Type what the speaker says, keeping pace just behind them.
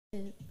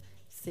Sip,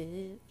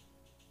 sip,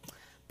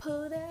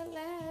 put that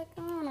leg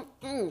on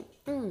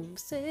 'em.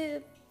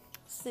 Sip,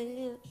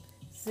 sip,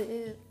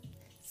 sip,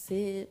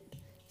 sip,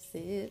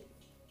 sip.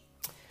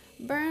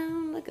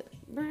 Brown liquor,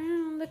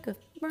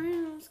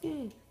 brown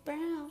skin,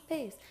 brown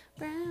face,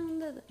 brown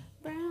leather,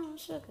 brown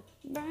sugar,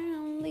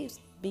 brown leaves,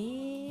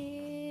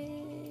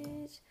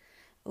 bitch.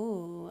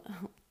 Ooh,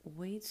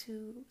 way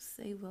to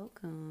say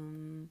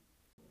welcome.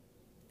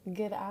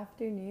 Good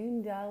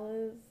afternoon,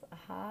 Dallas.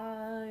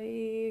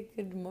 Hi,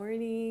 good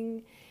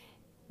morning,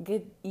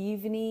 good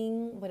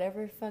evening,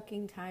 whatever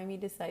fucking time you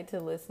decide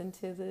to listen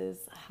to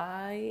this.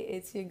 Hi,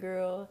 it's your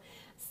girl,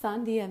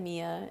 Sandia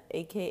Mia,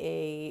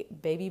 aka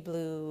Baby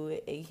Blue,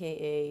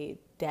 aka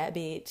Dat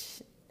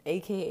Bitch,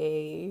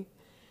 aka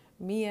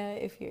Mia,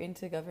 if you're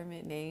into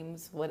government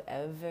names,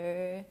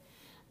 whatever.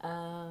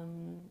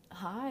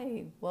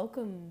 Hi,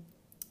 welcome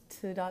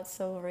to Dot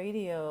Soul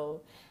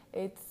Radio.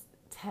 It's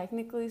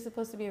technically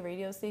supposed to be a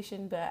radio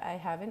station, but I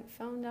haven't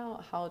found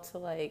out how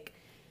to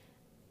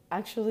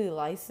actually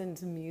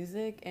license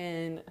music.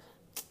 And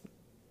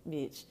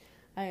bitch,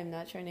 I am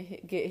not trying to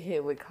get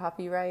hit with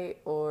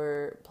copyright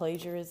or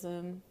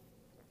plagiarism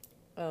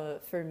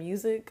for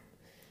music.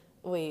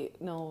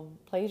 Wait, no,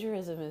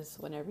 plagiarism is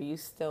whenever you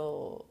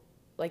steal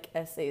like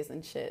essays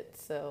and shit.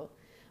 So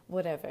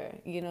whatever,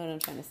 you know what I'm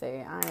trying to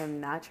say. I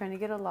am not trying to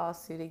get a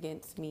lawsuit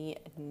against me.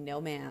 No,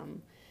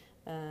 ma'am.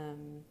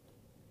 Um,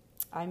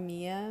 I'm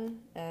Mia.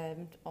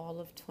 I'm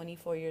all of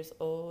 24 years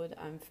old.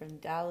 I'm from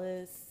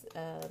Dallas.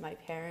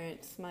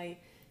 My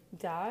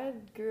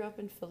dad grew up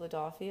in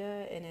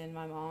Philadelphia, and then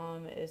my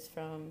mom is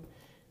from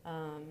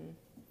um,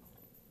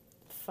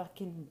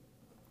 fucking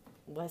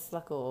West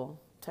Lacole,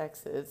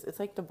 Texas. It's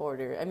like the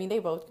border. I mean, they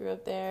both grew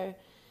up there.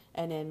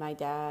 And then my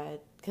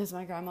dad, because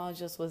my grandma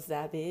just was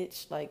that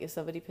bitch. Like, if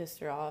somebody pissed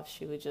her off,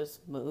 she would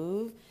just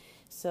move.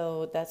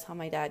 So that's how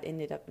my dad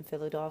ended up in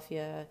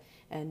Philadelphia.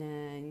 And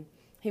then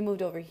he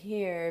moved over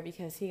here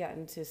because he got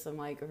into some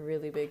like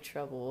really big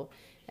trouble.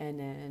 And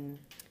then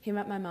he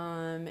met my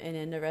mom, and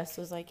then the rest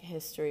was like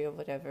history or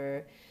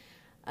whatever.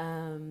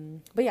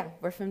 But yeah,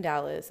 we're from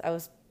Dallas. I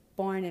was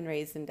born and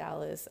raised in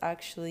Dallas,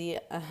 actually,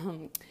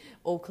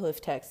 Oak Cliff,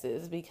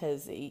 Texas,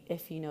 because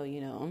if you know, you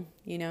know,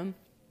 you know.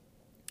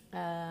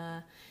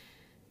 Uh,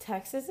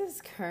 Texas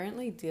is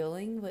currently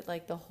dealing with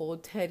like the whole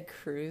Ted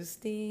Cruz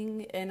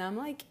thing, and I'm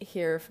like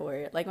here for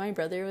it. Like my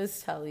brother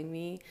was telling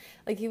me,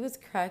 like he was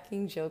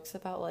cracking jokes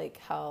about like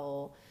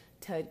how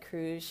Ted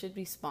Cruz should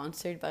be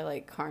sponsored by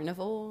like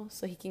Carnival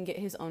so he can get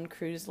his own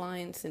cruise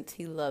line since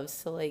he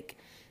loves to like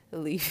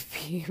leave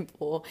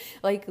people,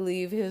 like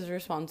leave his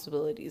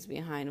responsibilities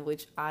behind,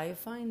 which I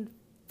find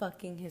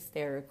fucking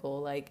hysterical.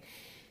 Like,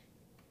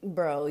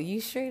 bro, you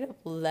straight up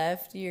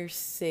left your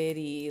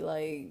city.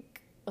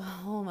 Like,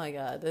 oh my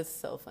God, that's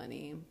so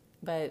funny.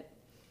 But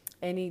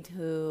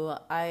anywho,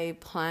 I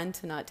plan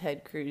to not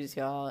Ted Cruz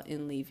y'all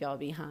and leave y'all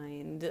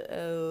behind.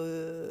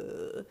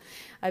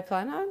 I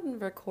plan on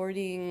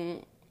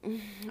recording,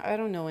 I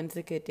don't know when's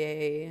a good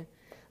day.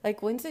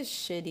 Like, when's a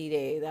shitty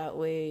day? That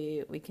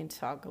way we can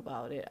talk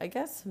about it. I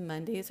guess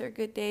Mondays are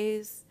good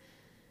days,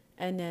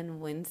 and then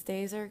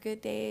Wednesdays are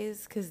good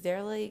days, because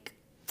they're like,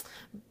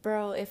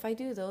 bro, if I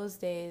do those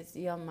days,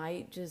 y'all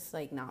might just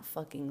like not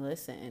fucking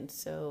listen.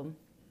 So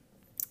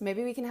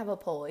maybe we can have a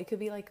poll. It could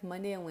be like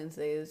Monday and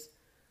Wednesdays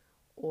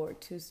or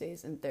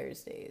Tuesdays and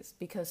Thursdays,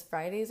 because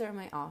Fridays are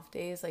my off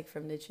days, like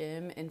from the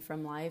gym and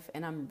from life,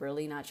 and I'm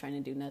really not trying to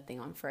do nothing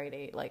on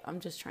Friday. Like I'm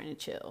just trying to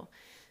chill.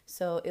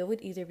 So it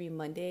would either be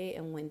Monday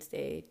and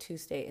Wednesday,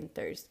 Tuesday and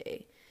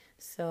Thursday.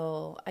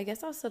 So I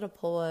guess I'll set a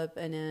poll up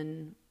and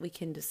then we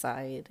can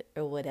decide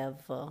or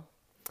whatever.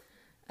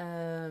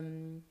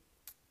 Um,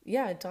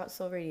 yeah, Dot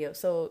Soul Radio.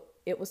 So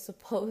it was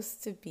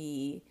supposed to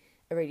be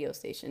a radio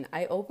station.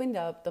 I opened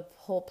up the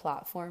whole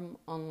platform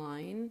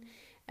online,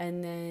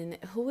 and then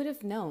who would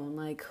have known?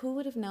 Like, who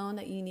would have known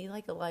that you need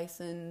like a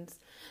license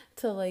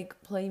to like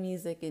play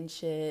music and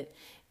shit?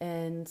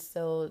 And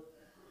so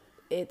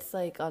it's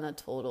like on a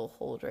total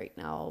hold right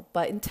now.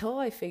 But until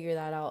I figure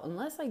that out,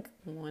 unless like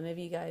one of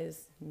you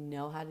guys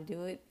know how to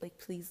do it, like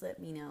please let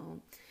me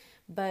know.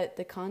 But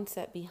the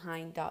concept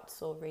behind Dot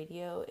Soul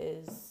Radio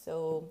is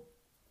so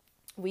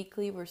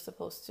weekly we're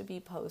supposed to be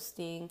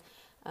posting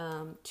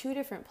two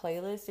different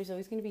playlists. There's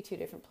always going to be two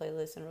different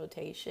playlists in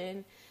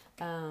rotation.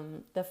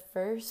 The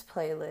first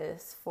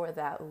playlist for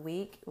that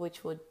week,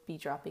 which would be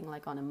dropping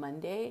like on a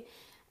Monday,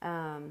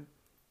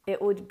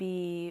 it would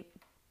be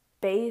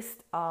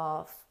based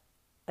off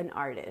an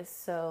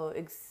artist. So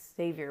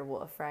Xavier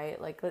Wolf,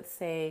 right? Like let's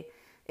say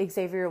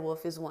Xavier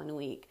Wolf is 1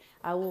 week.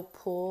 I will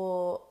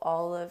pull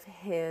all of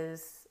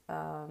his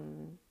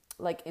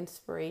like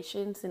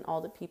inspirations and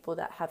all the people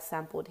that have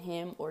sampled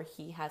him or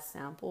he has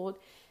sampled,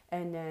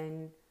 and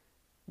then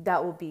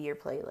that will be your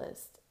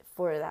playlist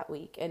for that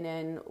week. And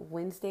then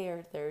Wednesday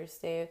or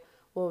Thursday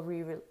we'll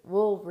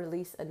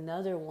release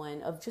another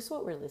one of just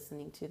what we're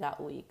listening to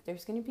that week.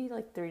 There's going to be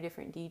like 3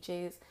 different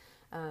DJs.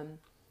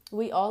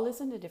 We all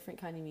listen to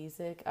different kind of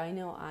music. I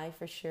know I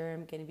for sure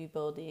am going to be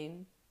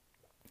building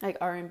like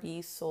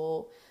R&B,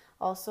 soul,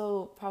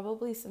 Also,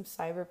 probably some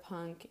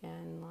cyberpunk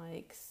and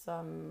like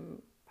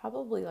some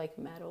probably like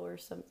metal or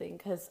something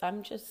because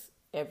I'm just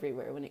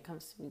everywhere when it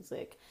comes to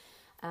music.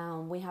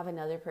 We have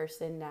another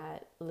person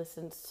that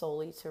listens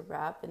solely to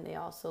rap, and they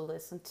also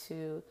listen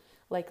to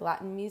like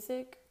Latin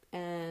music.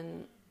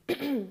 And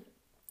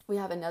we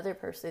have another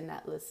person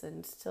that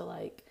listens to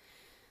like,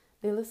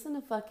 they listen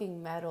to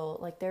fucking metal.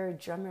 Like they're a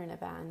drummer in a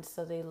band,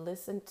 so they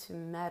listen to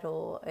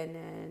metal. And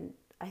then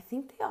I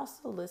think they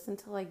also listen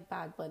to like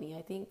Bad Bunny.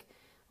 I think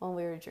when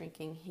we were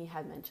drinking, he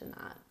had mentioned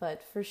that.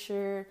 But for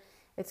sure,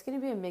 it's going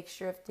to be a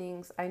mixture of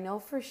things. I know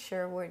for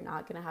sure we're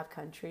not going to have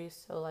country.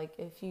 So, like,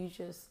 if you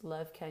just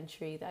love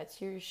country,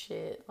 that's your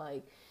shit.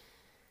 Like,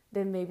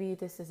 then maybe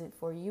this isn't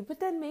for you. But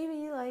then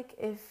maybe, like,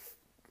 if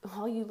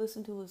all you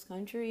listen to is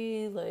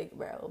country, like,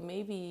 bro,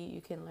 maybe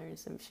you can learn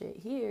some shit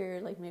here.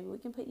 Like, maybe we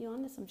can put you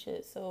onto some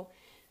shit. So,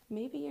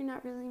 maybe you're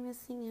not really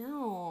missing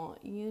out,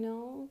 you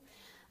know?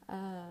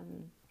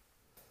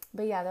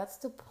 But yeah, that's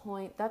the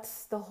point.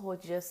 That's the whole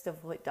gist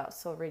of what Dot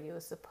Soul Radio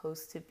is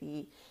supposed to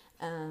be.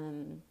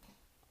 Um,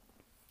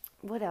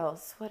 what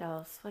else? What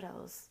else? What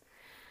else?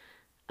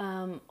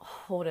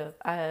 Hold up.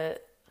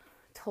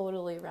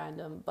 Totally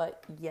random,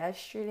 but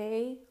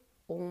yesterday,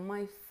 oh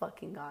my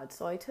fucking god.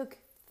 So I took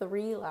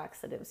 3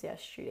 laxatives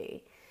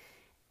yesterday.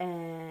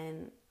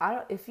 And I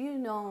don't, if you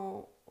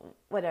know,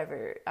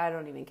 whatever, I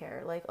don't even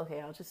care. Like,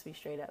 okay, I'll just be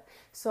straight up.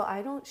 So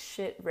I don't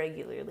shit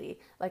regularly.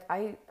 Like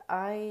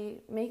I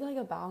make like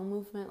a bowel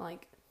movement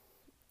like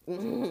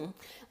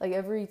like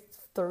every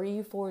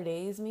 3-4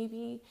 days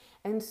maybe.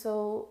 And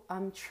so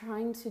I'm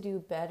trying to do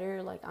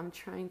better. Like I'm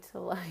trying to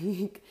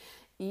like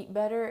eat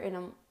better. And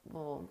I'm,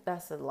 well,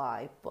 that's a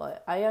lie,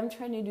 but I am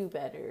trying to do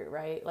better,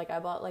 right? Like I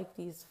bought like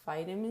these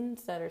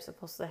vitamins that are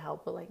supposed to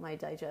help with like my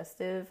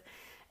digestive.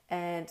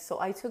 And so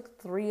I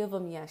took 3 of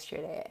them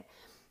yesterday.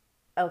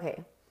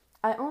 Okay,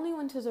 I only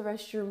went to the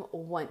restroom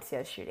once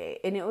yesterday,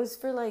 and it was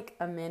for like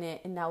a minute,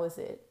 and that was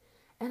it.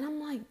 And I'm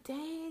like,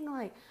 dang,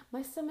 like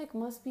my stomach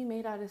must be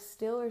made out of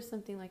steel or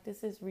something. Like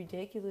this is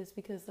ridiculous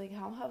because like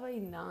how have I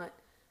not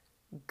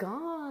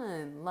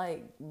gone?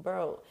 Like,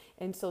 bro.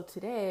 And so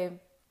today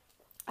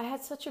I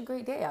had such a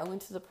great day. I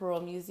went to the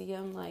Perot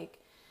Museum. Like,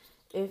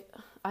 if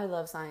I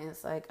love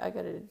science, like I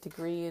got a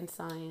degree in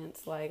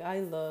science, like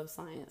I love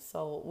science.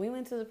 So we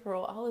went to the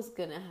Perot. I was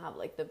gonna have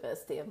like the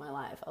best day of my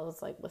life. I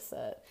was like, what's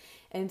up?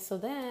 And so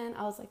then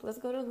I was like, let's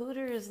go to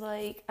Hooters.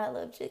 Like I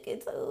love chicken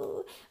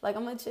too. Like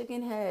I'm a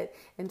chicken head.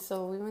 And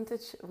so we went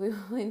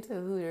to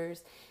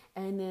Hooters,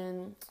 and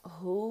then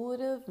who would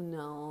have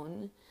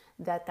known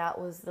that that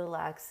was the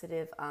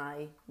laxative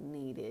I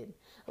needed?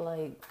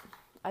 Like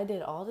I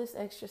did all this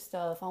extra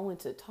stuff. I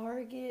went to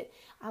Target.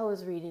 I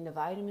was reading the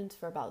vitamins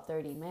for about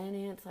 30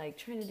 minutes, like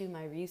trying to do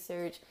my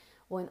research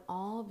when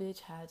all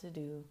bitch had to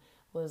do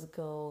was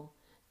go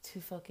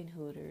to fucking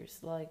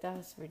Hooters. Like,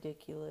 that's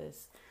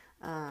ridiculous.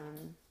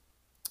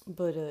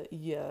 But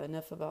yeah,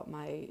 enough about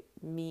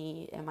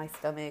me and my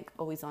stomach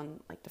always on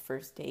like the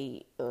first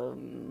date.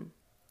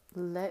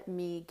 Let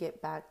me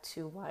get back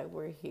to why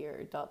we're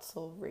here. Dot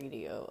Soul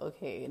Radio.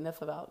 Okay,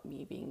 enough about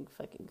me being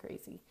fucking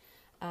crazy.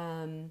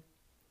 Um,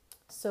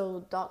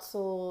 so Dot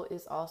Soul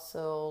is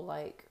also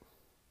like,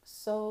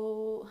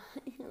 so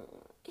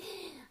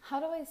how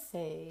do I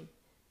say?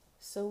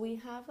 So we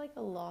have like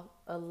a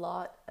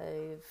lot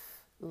of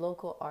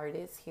local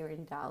artists here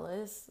in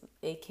Dallas,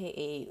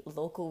 aka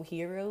local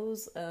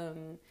heroes,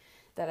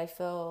 that I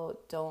feel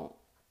don't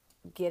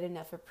get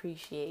enough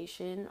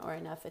appreciation or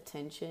enough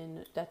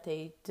attention that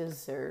they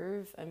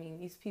deserve. I mean,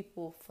 these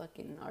people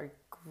fucking are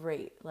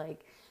great.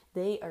 Like,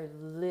 they are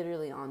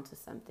literally onto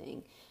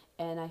something.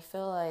 And I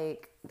feel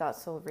like That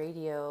Soul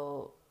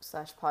Radio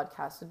slash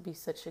podcast would be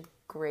such a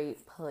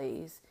great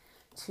place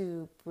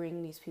to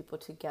bring these people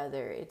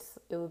together. It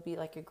would be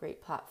like a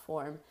great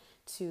platform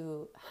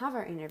to have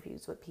our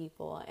interviews with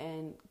people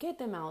and get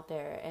them out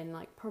there and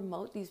like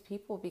promote these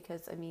people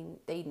because I mean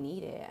they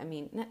need it. I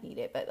mean not need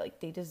it, but like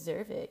they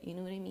deserve it. You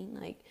know what I mean?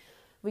 Like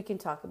we can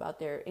talk about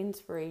their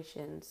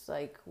inspirations,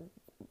 like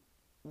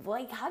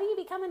how do you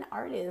become an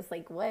artist?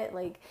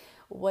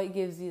 What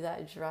gives you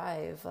that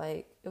drive?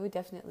 Like it would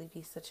definitely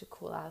be such a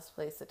cool ass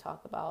place to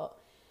talk about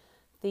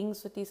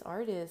things with these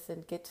artists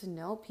and get to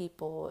know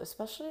people,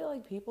 especially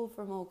like people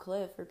from Oak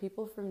Cliff or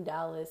people from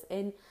Dallas.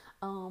 And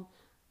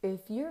if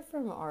you're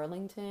from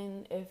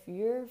Arlington, if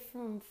you're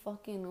from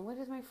fucking, what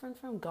is my friend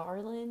from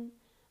Garland?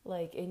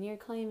 Like, and you're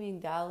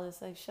claiming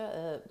Dallas, like, shut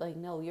up. Like,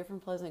 no, you're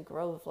from Pleasant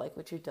Grove, like,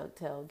 with your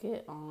ducktail.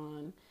 Get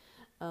on.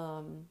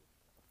 Um,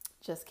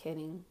 just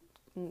kidding.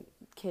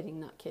 Kidding,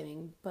 not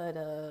kidding. But,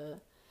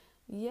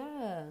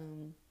 yeah.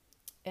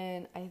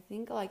 And I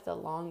think like the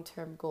long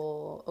term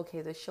goal,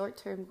 okay, the short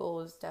term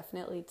goal is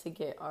definitely to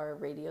get our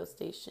radio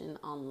station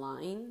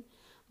online.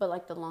 But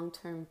like the long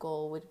term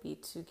goal would be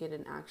to get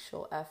an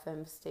actual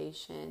FM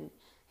station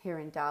here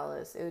in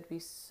Dallas. It would be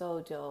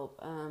so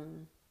dope.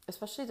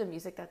 Especially the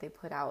music that they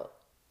put out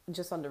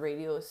just on the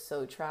radio is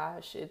so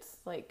trash. It's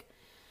like,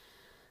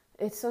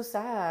 it's so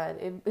sad.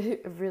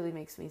 It really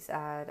makes me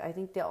sad. I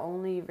think the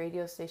only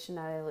radio station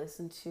that I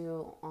listen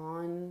to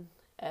on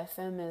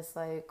FM is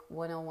like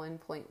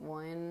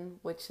 101.1,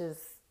 which is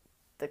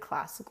the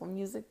classical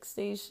music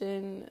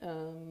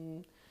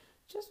station.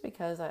 Just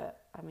because I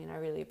mean, I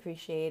really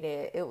appreciate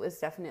it. It was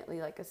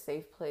definitely like a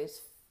safe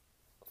place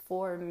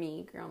for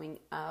me growing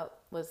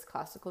up, was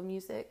classical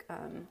music.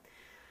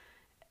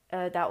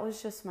 That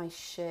was just my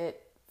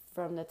shit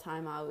from the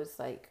time I was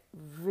like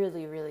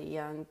really, really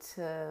young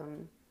to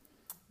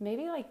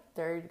maybe like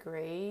third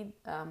grade.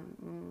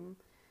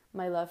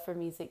 My love for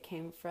music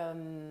came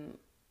from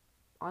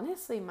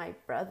honestly my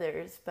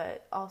brothers,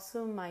 but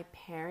also my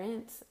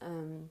parents.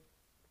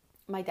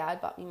 My dad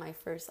bought me my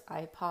first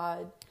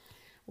iPod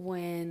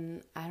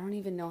when I don't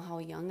even know how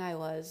young I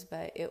was,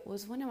 but it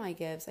was one of my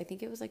gifts. I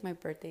think it was like my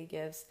birthday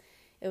gifts.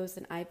 It was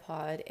an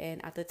iPod,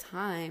 and at the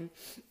time,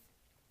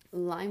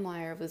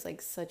 LimeWire was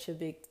like such a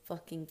big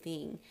fucking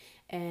thing.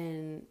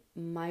 And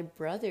my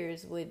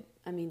brothers would,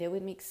 I mean, they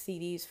would make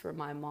CDs for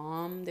my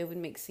mom, they would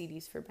make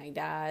CDs for my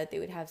dad, they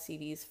would have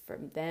CDs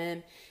from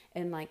them.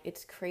 And like,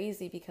 it's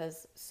crazy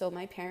because, so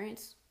my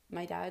parents,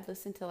 my dad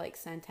listened to like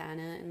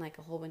Santana and like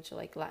a whole bunch of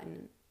like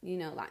Latin,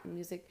 Latin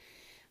music.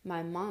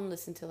 My mom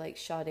listened to like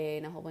Sade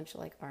and a whole bunch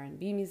of like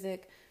R&B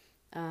music.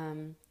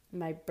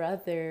 My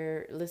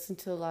brother listened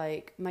to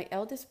like, my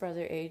eldest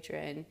brother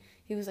Adrian,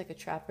 he was like a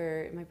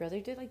trapper. My brother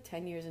did like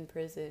 10 years in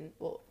prison.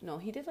 Well, no,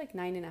 he did like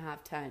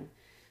 9.5, 10.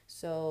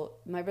 So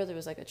my brother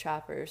was like a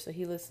trapper, so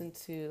he listened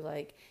to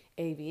like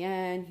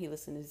ABN, he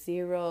listened to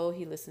Zero,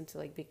 he listened to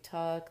like Big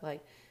Tuck,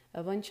 like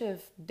a bunch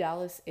of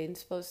Dallas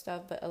inspo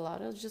stuff, but a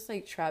lot of just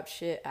like trap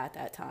shit at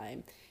that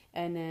time.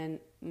 And then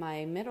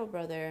my middle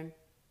brother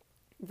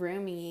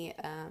Remy,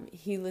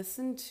 he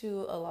listened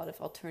to a lot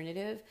of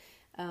alternative.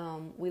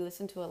 We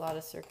listened to a lot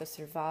of Circa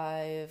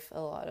Survive,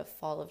 a lot of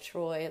Fall of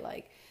Troy.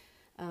 Like,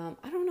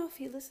 I don't know if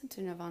he listened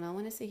to Nirvana. I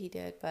want to say he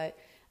did, but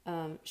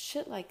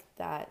shit like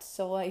that.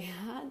 So I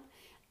had,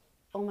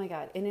 oh my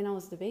God. And then I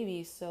was the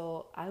baby,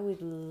 so I would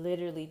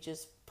literally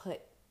just put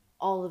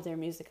all of their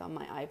music on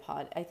my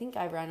iPod. I think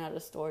I ran out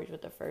of storage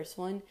with the first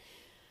one,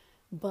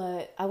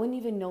 but I wouldn't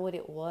even know what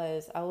it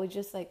was. I would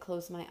just like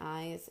close my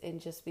eyes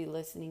and just be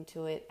listening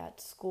to it at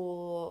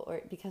school,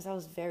 or because I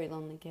was a very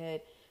lonely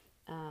kid.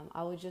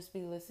 I would just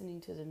be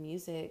listening to the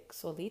music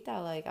solita.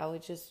 Like, I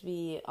would just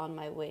be on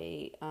my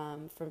way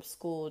from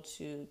school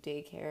to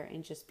daycare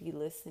and just be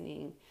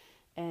listening,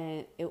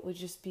 and it would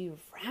just be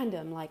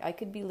random. Like, I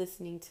could be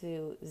listening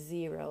to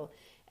Zero,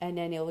 and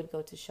then it would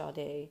go to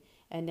Sade,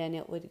 and then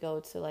it would go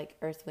to like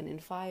Earth, Wind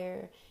and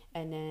Fire,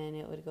 and then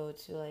it would go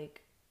to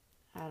like,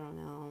 I don't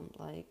know,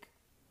 like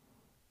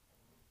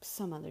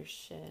some other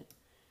shit.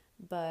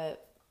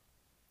 But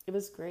it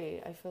was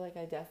great. I feel like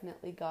I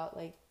definitely got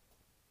like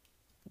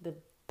the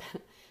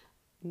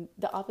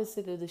the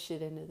opposite of the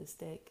shit end of the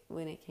stick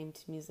when it came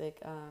to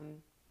music.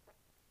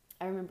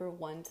 I remember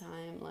one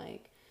time,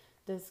 like,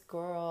 this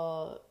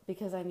girl,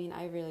 because I mean,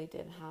 I really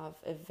did have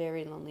a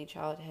very lonely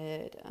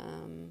childhood.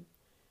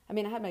 I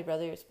mean, I had my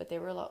brothers, but they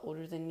were a lot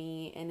older than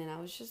me, and then I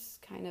was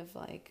just kind of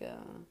like,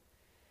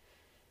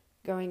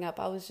 growing up,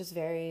 I was just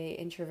very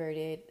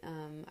introverted.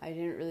 I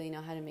didn't really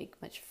know how to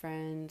make much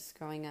friends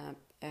growing up,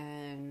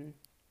 and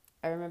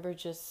I remember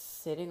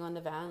just sitting on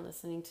the van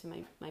listening to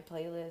my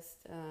playlist.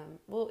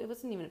 Well, it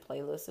wasn't even a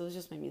playlist, it was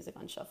just my music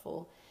on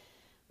shuffle.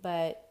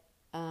 But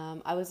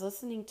I was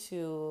listening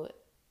to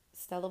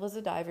Stella Was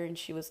a Diver and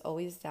She Was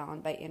Always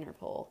Down by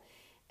Interpol.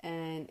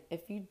 And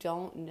if you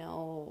don't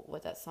know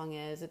what that song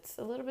is, it's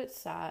a little bit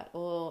sad.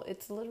 Well,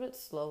 it's a little bit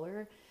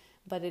slower,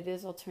 but it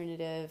is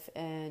alternative.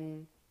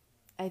 And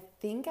I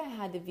think I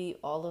had to be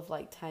all of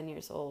like 10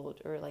 years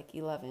old or like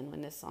 11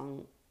 when this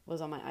song was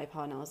on my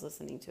iPod and I was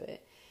listening to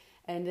it.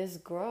 And this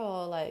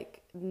girl,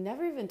 like,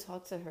 never even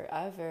talked to her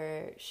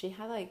ever. She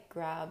had like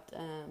grabbed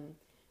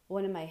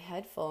one of my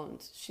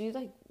headphones. She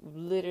like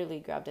literally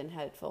grabbed a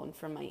headphone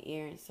from my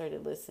ear and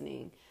started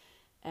listening.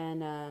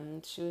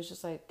 And she was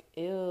just like,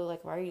 ew,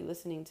 like, why are you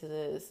listening to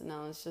this? And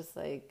I was just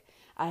like,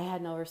 I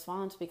had no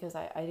response because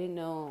I didn't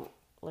know.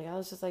 Like, I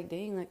was just like,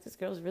 dang, like, this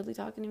girl's really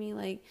talking to me.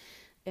 Like,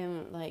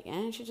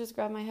 and she just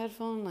grabbed my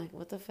headphone. Like,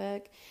 what the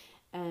fuck?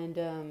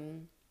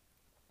 And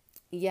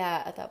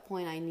yeah, at that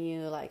point I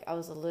knew like I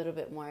was a little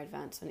bit more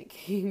advanced when it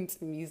came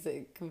to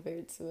music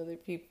compared to other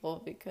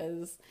people,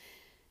 because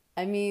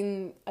I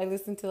mean, I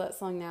listen to that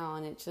song now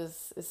and it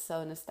just is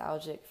so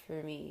nostalgic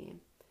for me.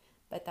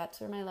 But that's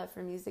where my love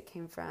for music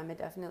came from. It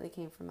definitely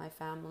came from my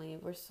family.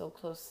 We're so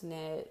close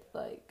knit,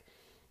 like,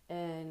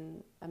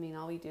 and I mean,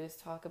 all we do is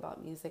talk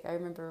about music. I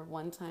remember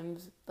one time,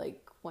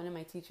 like, one of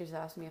my teachers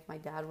asked me if my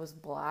dad was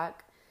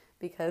black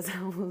because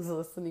I was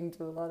listening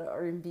to a lot of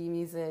R&B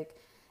music,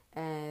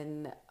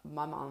 and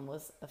my mom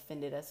was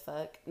offended as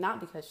fuck. Not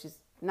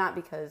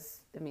because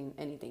I mean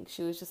anything.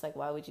 She was just like,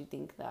 why would you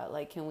think that?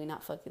 Like, can we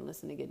not fucking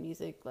listen to good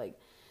music? Like,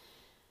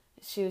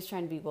 she was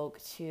trying to be woke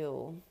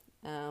too.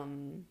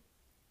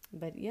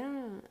 But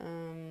yeah,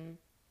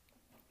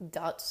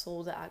 Dot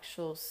Soul, the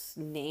actual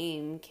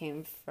name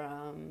came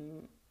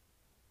from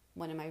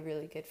one of my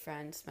really good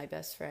friends, my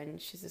best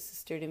friend. She's a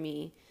sister to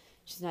me.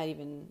 She's not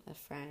even a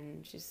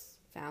friend. She's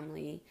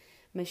family.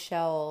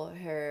 Michelle,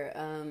 her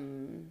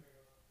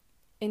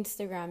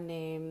Instagram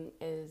name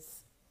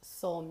is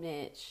Soul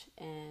Mitch,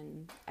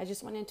 and I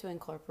just wanted to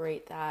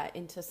incorporate that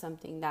into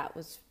something that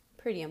was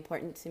pretty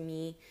important to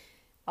me.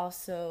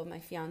 Also, my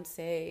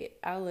fiance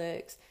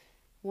Alex,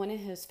 one of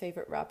his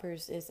favorite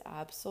rappers is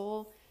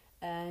Absol,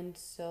 and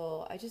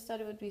so I just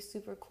thought it would be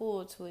super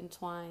cool to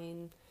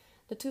entwine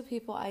the two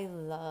people I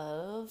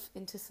love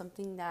into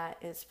something that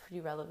is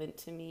pretty relevant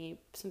to me,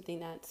 something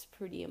that's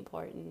pretty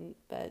important,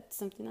 but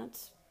something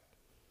that's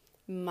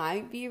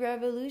might be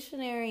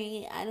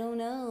revolutionary. I don't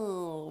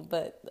know.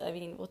 But I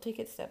mean, we'll take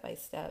it step by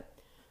step.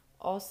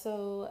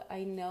 Also,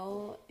 I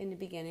know in the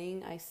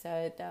beginning I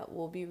said that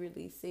we'll be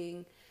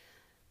releasing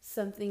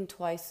something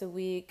twice a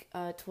week.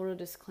 Total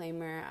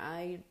disclaimer,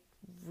 I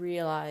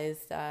realize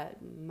that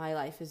my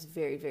life is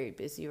very, very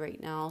busy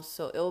right now.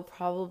 So it'll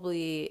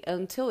probably,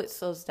 until it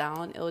slows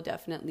down, it'll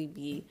definitely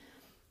be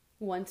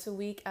once a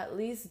week, at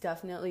least,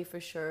 definitely for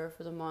sure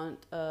for the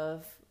month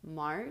of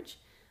March.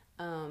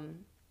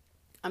 Um,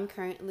 I'm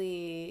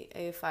currently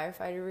a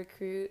firefighter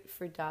recruit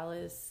for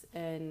Dallas,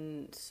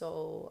 and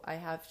so I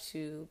have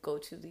to go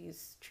to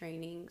these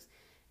trainings,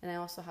 and I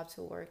also have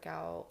to work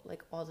out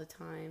like all the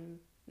time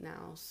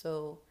now.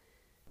 So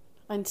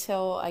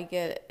until I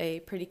get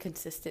a pretty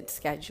consistent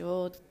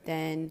schedule,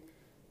 then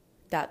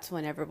that's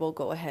whenever we'll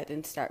go ahead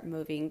and start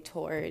moving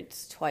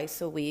towards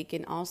twice a week.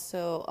 And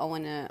also, I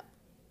want to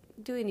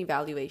do an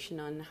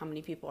evaluation on how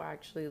many people are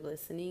actually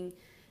listening.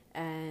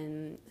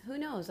 And who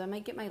knows, I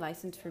might get my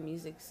license for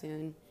music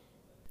soon.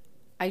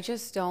 I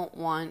just don't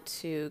want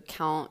to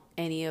count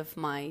any of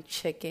my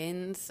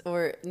chickens,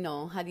 or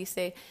no, how do you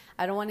say?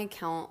 I don't want to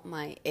count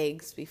my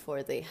eggs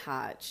before they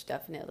hatch,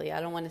 definitely. I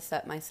don't want to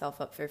set myself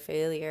up for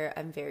failure.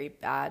 I'm very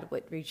bad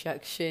with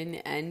rejection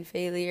and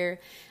failure.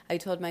 I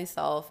told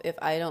myself if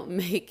I don't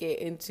make it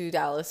into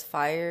Dallas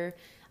Fire,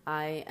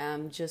 I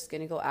am just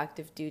going to go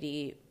active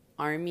duty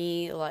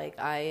army. Like,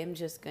 I am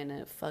just going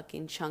to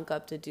fucking chunk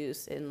up the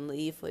deuce and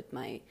leave with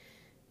my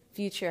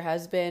future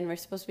husband. We're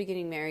supposed to be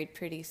getting married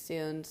pretty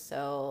soon,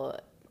 so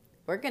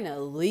we're gonna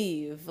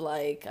leave.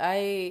 Like,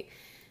 I'm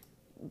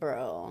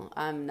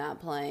not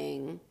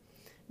playing.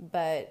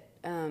 But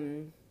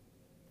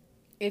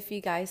if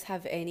you guys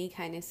have any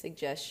kind of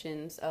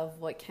suggestions of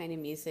what kind of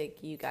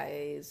music you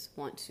guys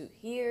want to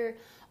hear.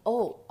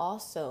 Oh,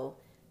 also,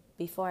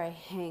 before I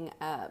hang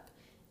up,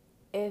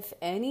 if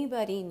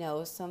anybody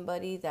knows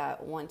somebody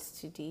that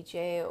wants to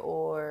DJ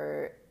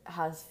or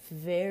has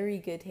very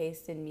good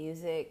taste in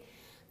music,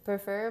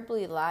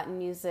 preferably Latin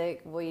music,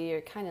 where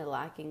you're kind of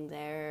lacking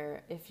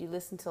there. If you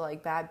listen to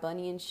like Bad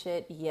Bunny and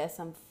shit, yes,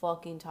 I'm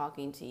fucking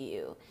talking to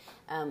you.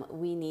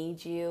 We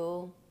need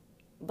you.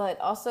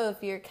 But also,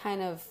 if you're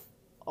kind of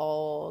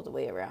all the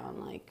way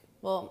around, like,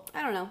 well,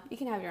 I don't know, you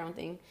can have your own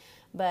thing,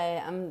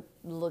 but I'm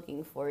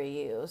looking for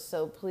you.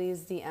 So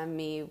please DM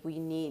me. We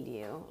need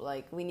you.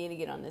 Like, we need to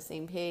get on the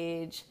same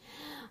page.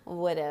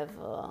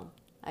 Whatever.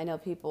 I know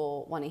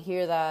people want to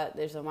hear that.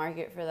 There's a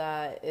market for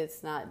that.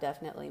 It's not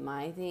definitely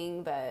my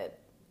thing, but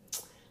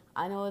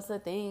I know it's a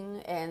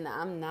thing, and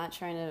I'm not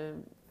trying to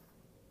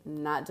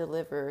not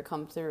deliver or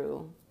come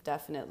through.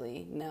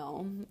 Definitely,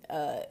 no.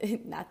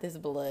 Not this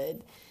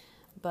blood.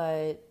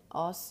 But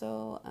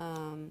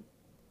also,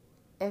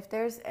 if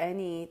there's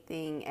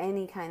anything,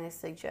 any kind of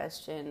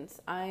suggestions,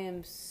 I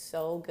am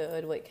so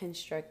good with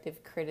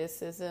constructive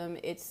criticism.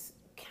 It's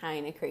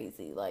kind of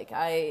crazy. Like,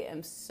 I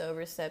am so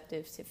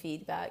receptive to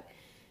feedback.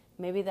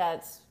 Maybe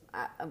that's,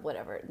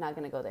 whatever, not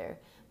going to go there.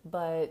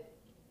 But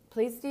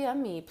please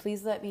DM me.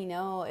 Please let me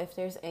know if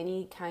there's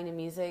any kind of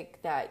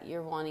music that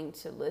you're wanting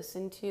to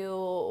listen to,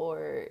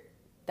 or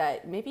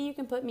that maybe you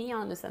can put me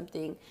on to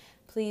something.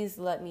 Please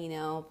let me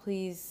know.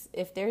 Please,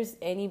 if there's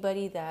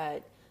anybody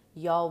that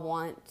y'all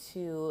want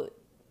to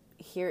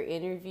hear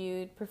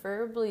interviewed,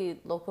 preferably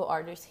local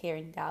artists here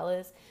in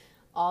Dallas,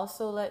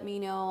 also let me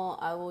know.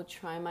 I will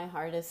try my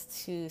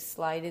hardest to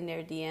slide in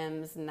their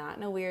DMs, not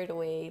in a weird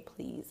way,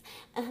 please.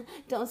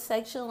 Don't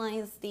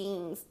sexualize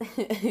things.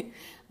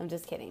 I'm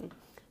just kidding.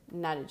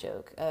 Not a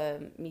joke.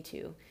 Me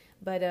too.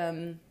 But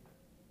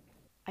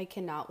I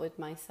cannot with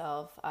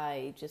myself.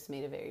 I just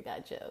made a very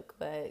bad joke,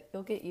 but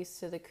you'll get used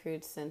to the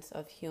crude sense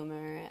of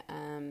humor.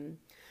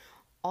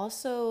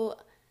 Also,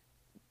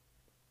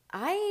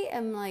 I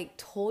am like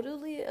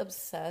totally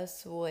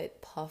obsessed with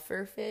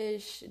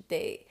pufferfish.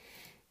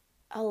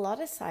 A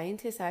lot of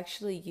scientists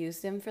actually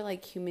use them for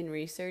like human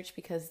research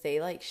because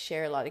they like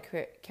share a lot of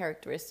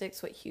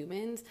characteristics with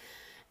humans.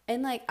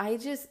 And like,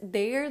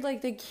 they're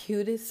like the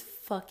cutest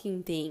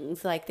fucking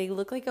things. Like, they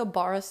look like a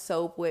bar of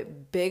soap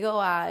with big ol'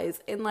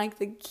 eyes and like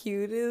the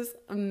cutest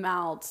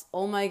mouths.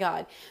 Oh my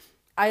God.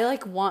 I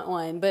like want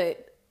one,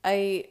 but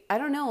I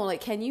don't know.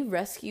 Like, can you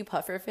rescue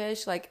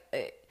pufferfish? Like,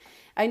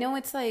 I know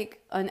it's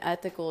like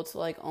unethical to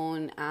like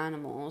own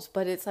animals,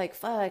 but it's like,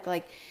 fuck,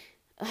 like,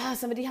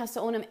 somebody has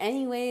to own them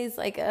anyways.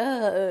 Like,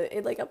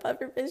 like a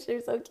pufferfish,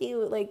 they're so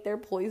cute. Like, they're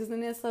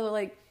poisonous. So,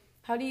 like,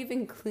 how do you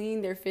even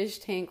clean their fish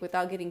tank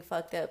without getting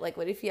fucked up? Like,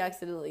 what if you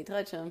accidentally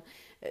touch them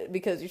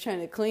because you're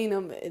trying to clean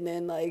them and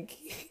then, like,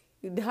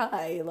 you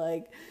die?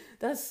 Like,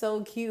 that's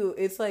so cute.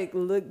 It's like,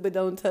 look but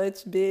don't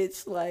touch,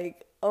 bitch.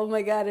 Like, Oh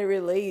my God, I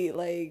relate.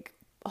 Like,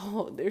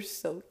 oh, they're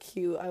so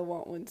cute. I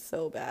want one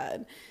so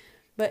bad.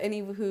 But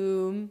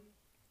anywho,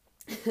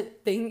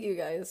 thank you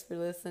guys for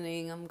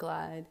listening. I'm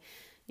glad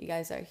you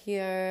guys are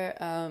here.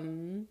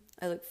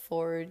 I look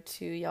forward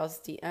to y'all's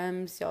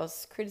DMs,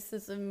 y'all's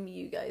criticism,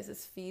 you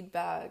guys'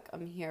 feedback.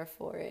 I'm here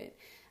for it.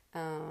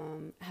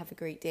 Have a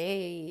great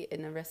day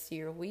and the rest of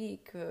your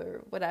week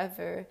or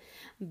whatever.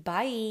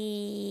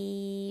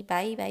 Bye.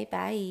 Bye, bye,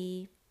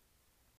 bye.